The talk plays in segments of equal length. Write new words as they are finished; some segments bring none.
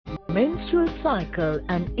Menstrual cycle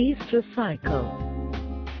and estrous cycle.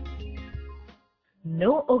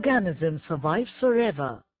 No organism survives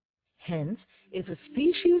forever. Hence, if a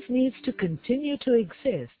species needs to continue to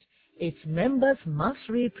exist, its members must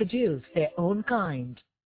reproduce their own kind.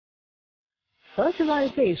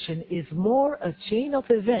 Fertilization is more a chain of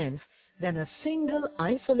events than a single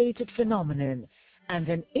isolated phenomenon, and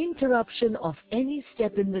an interruption of any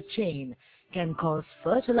step in the chain can cause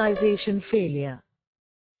fertilization failure.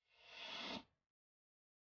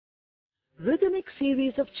 Rhythmic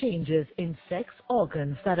series of changes in sex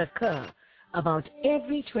organs that occur about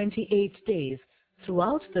every 28 days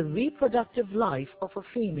throughout the reproductive life of a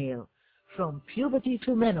female, from puberty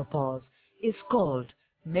to menopause, is called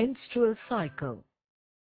menstrual cycle.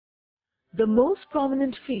 The most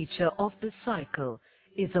prominent feature of this cycle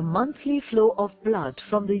is a monthly flow of blood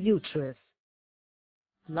from the uterus.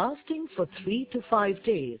 Lasting for 3 to 5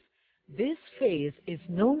 days, this phase is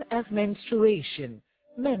known as menstruation,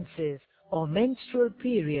 menses, or menstrual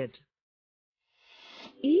period.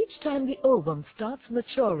 Each time the ovum starts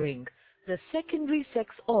maturing, the secondary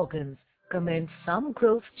sex organs commence some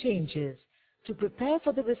growth changes to prepare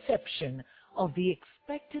for the reception of the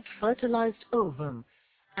expected fertilized ovum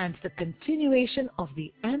and the continuation of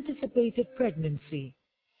the anticipated pregnancy.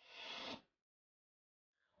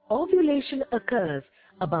 Ovulation occurs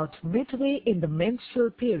about midway in the menstrual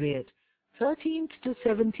period, 13th to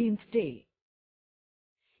 17th day.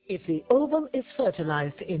 If the ovum is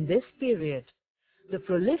fertilized in this period, the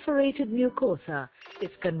proliferated mucosa is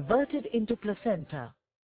converted into placenta.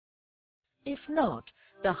 If not,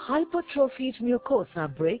 the hypertrophied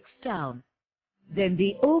mucosa breaks down. Then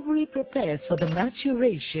the ovary prepares for the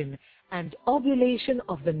maturation and ovulation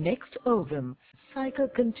of the next ovum. Cycle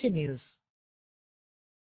continues.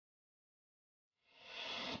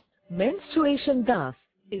 Menstruation, thus,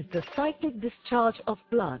 is the cyclic discharge of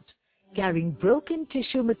blood carrying broken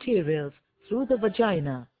tissue materials through the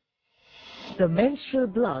vagina. The menstrual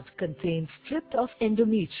blood contains stripped-off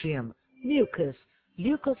endometrium, mucus,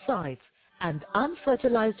 leukocytes, and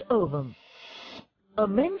unfertilized ovum. A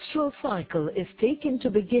menstrual cycle is taken to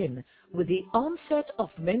begin with the onset of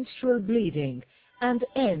menstrual bleeding and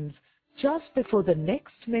ends just before the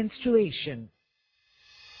next menstruation.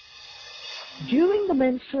 During the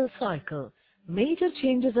menstrual cycle, major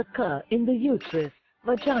changes occur in the uterus,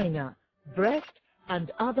 vagina, breast,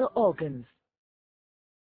 and other organs.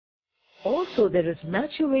 Also, there is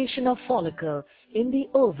maturation of follicle in the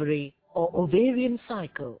ovary or ovarian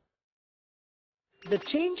cycle. The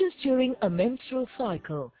changes during a menstrual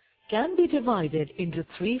cycle can be divided into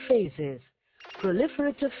 3 phases: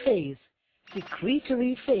 proliferative phase,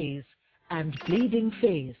 secretory phase, and bleeding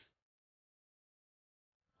phase.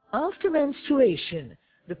 After menstruation,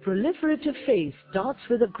 the proliferative phase starts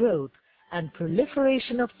with a growth and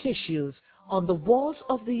proliferation of tissues on the walls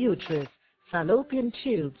of the uterus, fallopian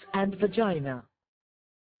tubes, and vagina.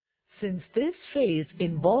 Since this phase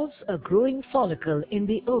involves a growing follicle in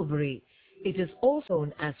the ovary, it is also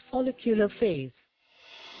known as follicular phase.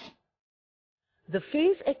 The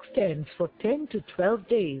phase extends for 10 to 12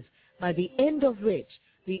 days, by the end of which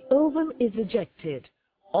the ovum is ejected,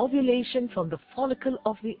 ovulation from the follicle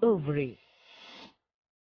of the ovary.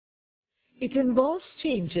 It involves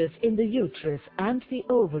changes in the uterus and the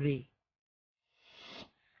ovary.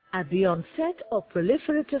 At the onset of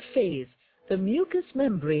proliferative phase, the mucous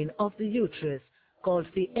membrane of the uterus, called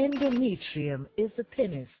the endometrium, is the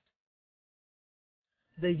thinnest.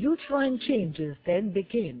 The uterine changes then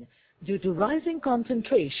begin due to rising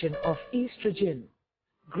concentration of estrogen.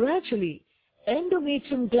 Gradually,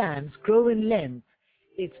 endometrium glands grow in length,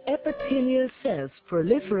 its epithelial cells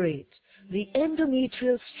proliferate, the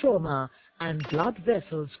endometrial stroma and blood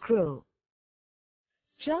vessels grow.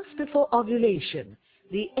 Just before ovulation,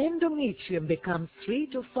 the endometrium becomes 3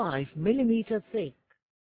 to 5 millimeters thick.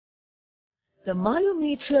 The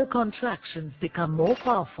myometrial contractions become more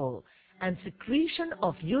powerful, and secretion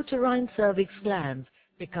of uterine cervix glands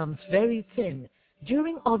becomes very thin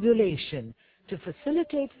during ovulation to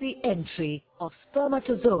facilitate the entry of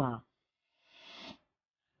spermatozoa.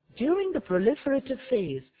 During the proliferative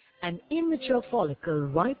phase, an immature follicle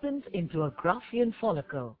ripens into a Graafian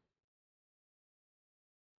follicle.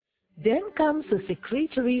 Then comes the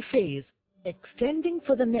secretory phase, extending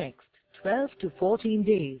for the next 12 to 14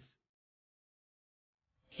 days.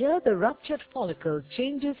 Here the ruptured follicle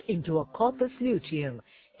changes into a corpus luteum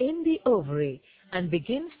in the ovary and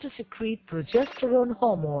begins to secrete progesterone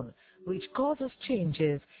hormone, which causes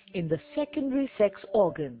changes in the secondary sex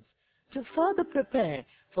organs to further prepare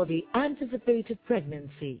for the anticipated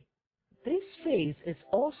pregnancy. This phase is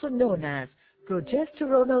also known as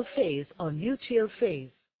progesteronal phase or luteal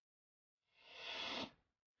phase.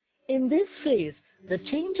 In this phase, the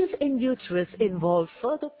changes in uterus involve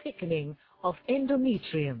further thickening of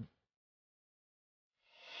endometrium.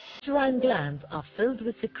 Uterine glands are filled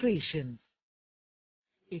with secretions.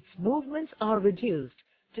 Its movements are reduced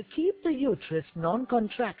to keep the uterus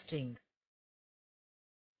non-contracting.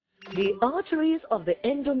 The arteries of the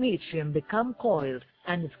endometrium become coiled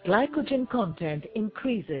and its glycogen content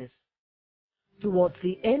increases. Towards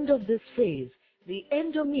the end of this phase, the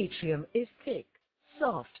endometrium is thick,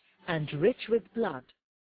 soft, and rich with blood.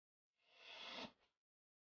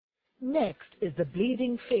 Next is the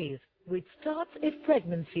bleeding phase, which starts if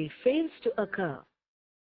pregnancy fails to occur.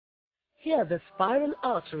 Here the spiral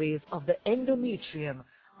arteries of the endometrium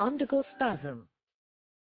undergo spasm.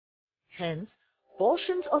 Hence,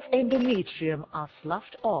 portions of endometrium are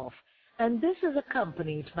sloughed off, and this is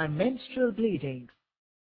accompanied by menstrual bleeding.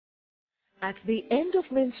 At the end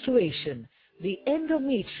of menstruation, the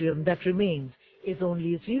endometrium that remains is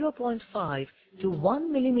only 0.5 to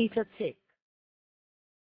 1 millimeter thick.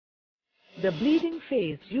 The bleeding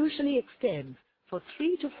phase usually extends for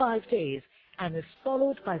 3 to 5 days and is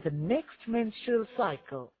followed by the next menstrual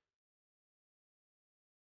cycle.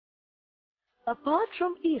 Apart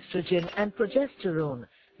from estrogen and progesterone,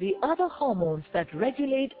 the other hormones that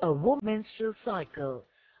regulate a woman's menstrual cycle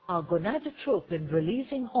are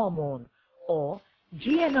gonadotropin-releasing hormone, or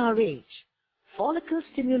GnRH,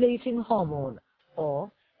 follicle-stimulating hormone,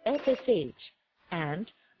 or FSH,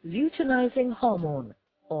 and luteinizing hormone,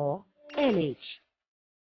 or LH.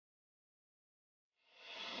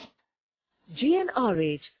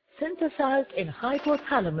 GnRH, synthesized in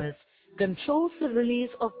hypothalamus, controls the release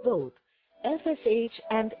of both FSH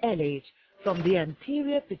and LH from the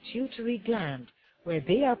anterior pituitary gland, where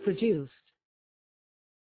they are produced.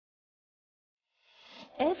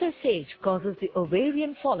 FSH causes the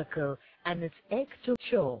ovarian follicle and its egg to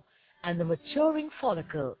mature, and the maturing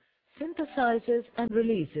follicle synthesizes and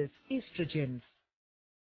releases estrogens.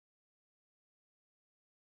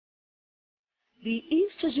 The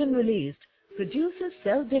estrogen released produces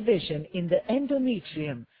cell division in the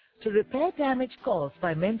endometrium to repair damage caused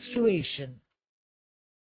by menstruation.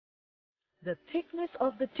 The thickness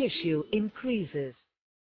of the tissue increases.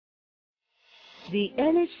 The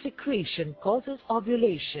LH secretion causes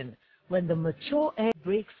ovulation when the mature egg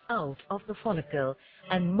breaks out of the follicle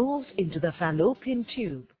and moves into the fallopian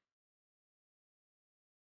tube.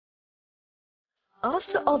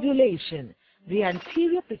 After ovulation, the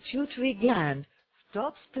anterior pituitary gland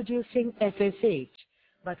stops producing FSH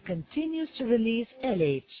but continues to release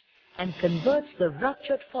LH and converts the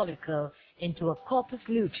ruptured follicle into a corpus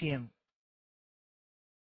luteum.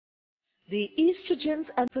 The estrogens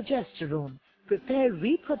and progesterone prepare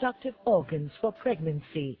reproductive organs for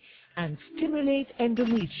pregnancy and stimulate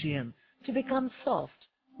endometrium to become soft,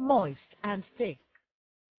 moist, and thick.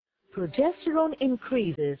 Progesterone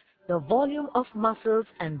increases the volume of muscles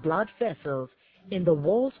and blood vessels in the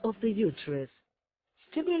walls of the uterus,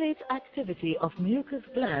 stimulates activity of mucus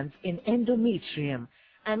glands in endometrium,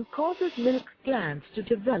 and causes milk glands to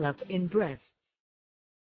develop in breast.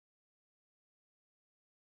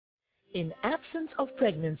 In absence of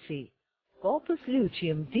pregnancy, corpus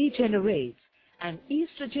luteum degenerates and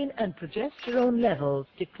estrogen and progesterone levels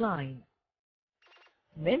decline.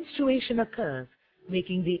 Menstruation occurs,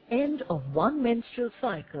 making the end of one menstrual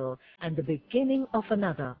cycle and the beginning of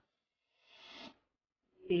another.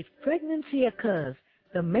 If pregnancy occurs,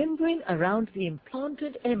 the membrane around the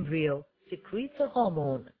implanted embryo secretes a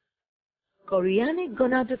hormone, chorionic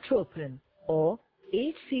gonadotropin, or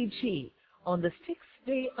HCG, on the 6th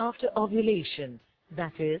day after ovulation,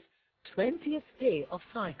 that is, 20th day of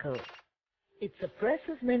cycle. It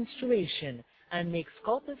suppresses menstruation and makes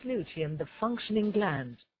corpus luteum the functioning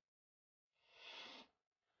gland.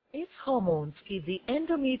 Its hormones keep the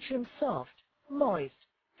endometrium soft, moist,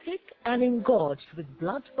 thick, and engorged with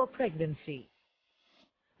blood for pregnancy.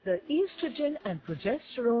 The estrogen and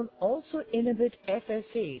progesterone also inhibit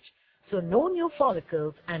FSH, so no new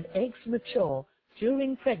follicles and eggs mature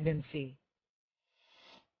during pregnancy.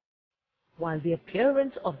 While the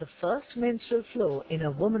appearance of the first menstrual flow in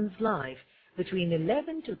a woman's life between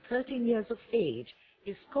 11 to 13 years of age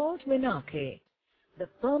is called menarche, the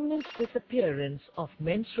permanent disappearance of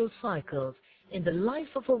menstrual cycles in the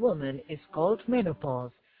life of a woman is called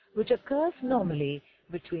menopause, which occurs normally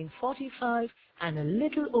between 45 and a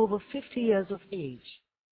little over 50 years of age.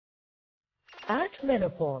 At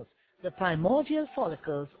menopause, the primordial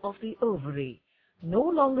follicles of the ovary no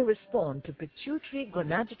longer respond to pituitary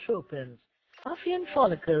gonadotropins. Fallopian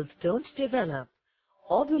follicles don't develop,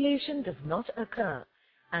 ovulation does not occur,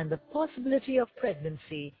 and the possibility of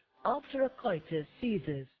pregnancy after a coitus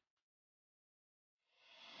ceases.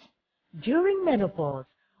 During menopause,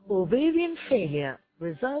 ovarian failure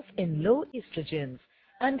results in low estrogens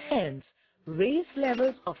and hence raised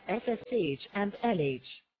levels of FSH and LH.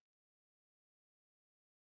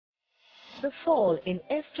 The fall in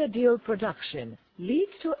estradiol production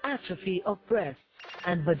leads to atrophy of breasts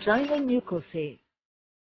and vaginal mucosae.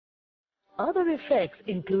 Other effects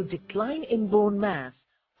include decline in bone mass,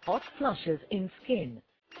 hot flushes in skin,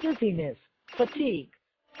 dizziness, fatigue,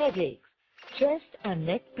 headaches, chest and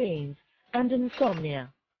neck pains, and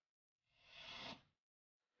insomnia.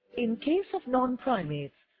 In case of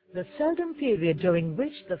non-primates, the seldom period during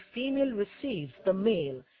which the female receives the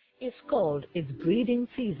male is called its breeding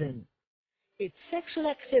season. Its sexual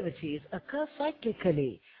activities occur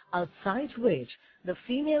cyclically, outside which the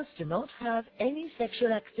females do not have any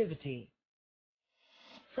sexual activity.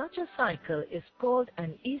 Such a cycle is called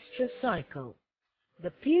an estrous cycle.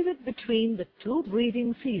 The period between the two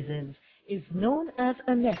breeding seasons is known as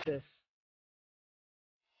an estrus.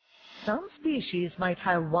 Some species might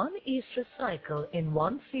have one estrous cycle in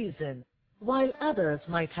one season, while others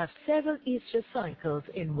might have several estrous cycles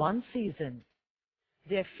in one season.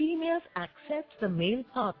 Their females accept the male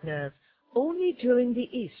partners only during the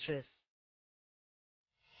estrus.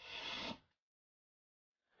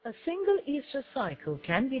 A single estrous cycle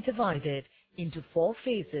can be divided into 4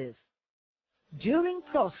 phases. During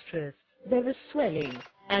prostrus, there is swelling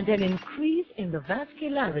and an increase in the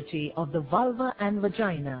vascularity of the vulva and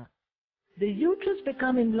vagina. The uterus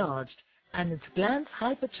becomes enlarged and its glands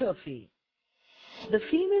hypertrophy. The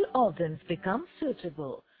female organs become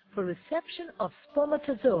suitable for reception of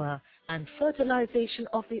spermatozoa and fertilization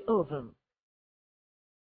of the ovum.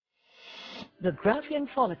 The Graafian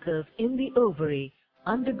follicles in the ovary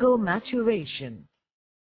undergo maturation.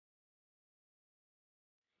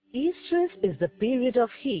 Estrus is the period of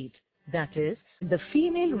heat, that is, the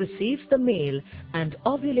female receives the male and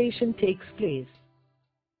ovulation takes place.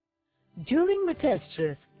 During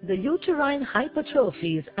metestrus, the uterine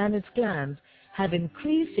hypertrophies and its glands have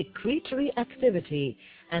increased secretory activity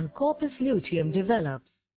and corpus luteum develops.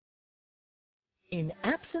 In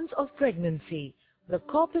absence of pregnancy, the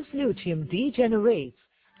corpus luteum degenerates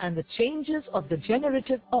and the changes of the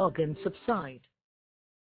generative organs subside.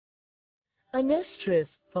 An estrus,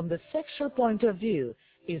 from the sexual point of view,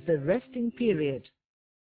 is the resting period.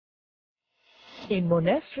 In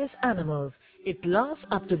monestrous animals, it lasts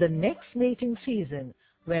up to the next mating season,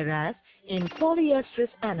 whereas in polyestrous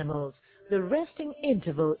animals, the resting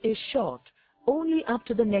interval is short, only up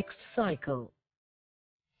to the next cycle.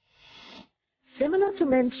 Similar to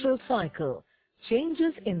menstrual cycle,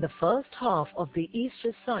 changes in the first half of the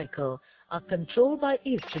estrous cycle are controlled by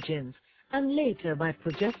estrogens and later by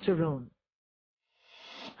progesterone.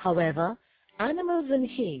 However, animals in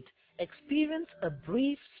heat experience a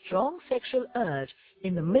brief, strong sexual urge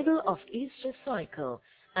in the middle of estrous cycle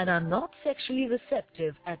and are not sexually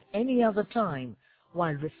receptive at any other time,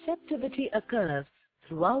 while receptivity occurs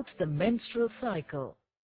throughout the menstrual cycle.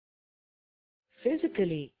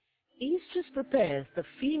 Physically, estrus prepares the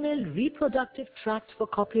female reproductive tract for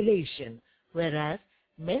copulation, whereas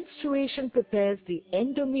menstruation prepares the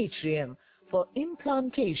endometrium for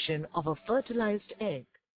implantation of a fertilized egg.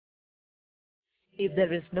 If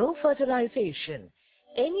there is no fertilization,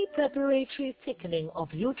 any preparatory thickening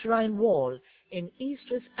of uterine wall in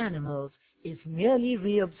estrus animals is merely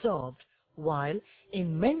reabsorbed, while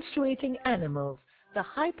in menstruating animals, the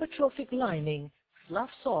hypertrophic lining sloughs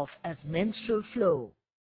off as menstrual flow.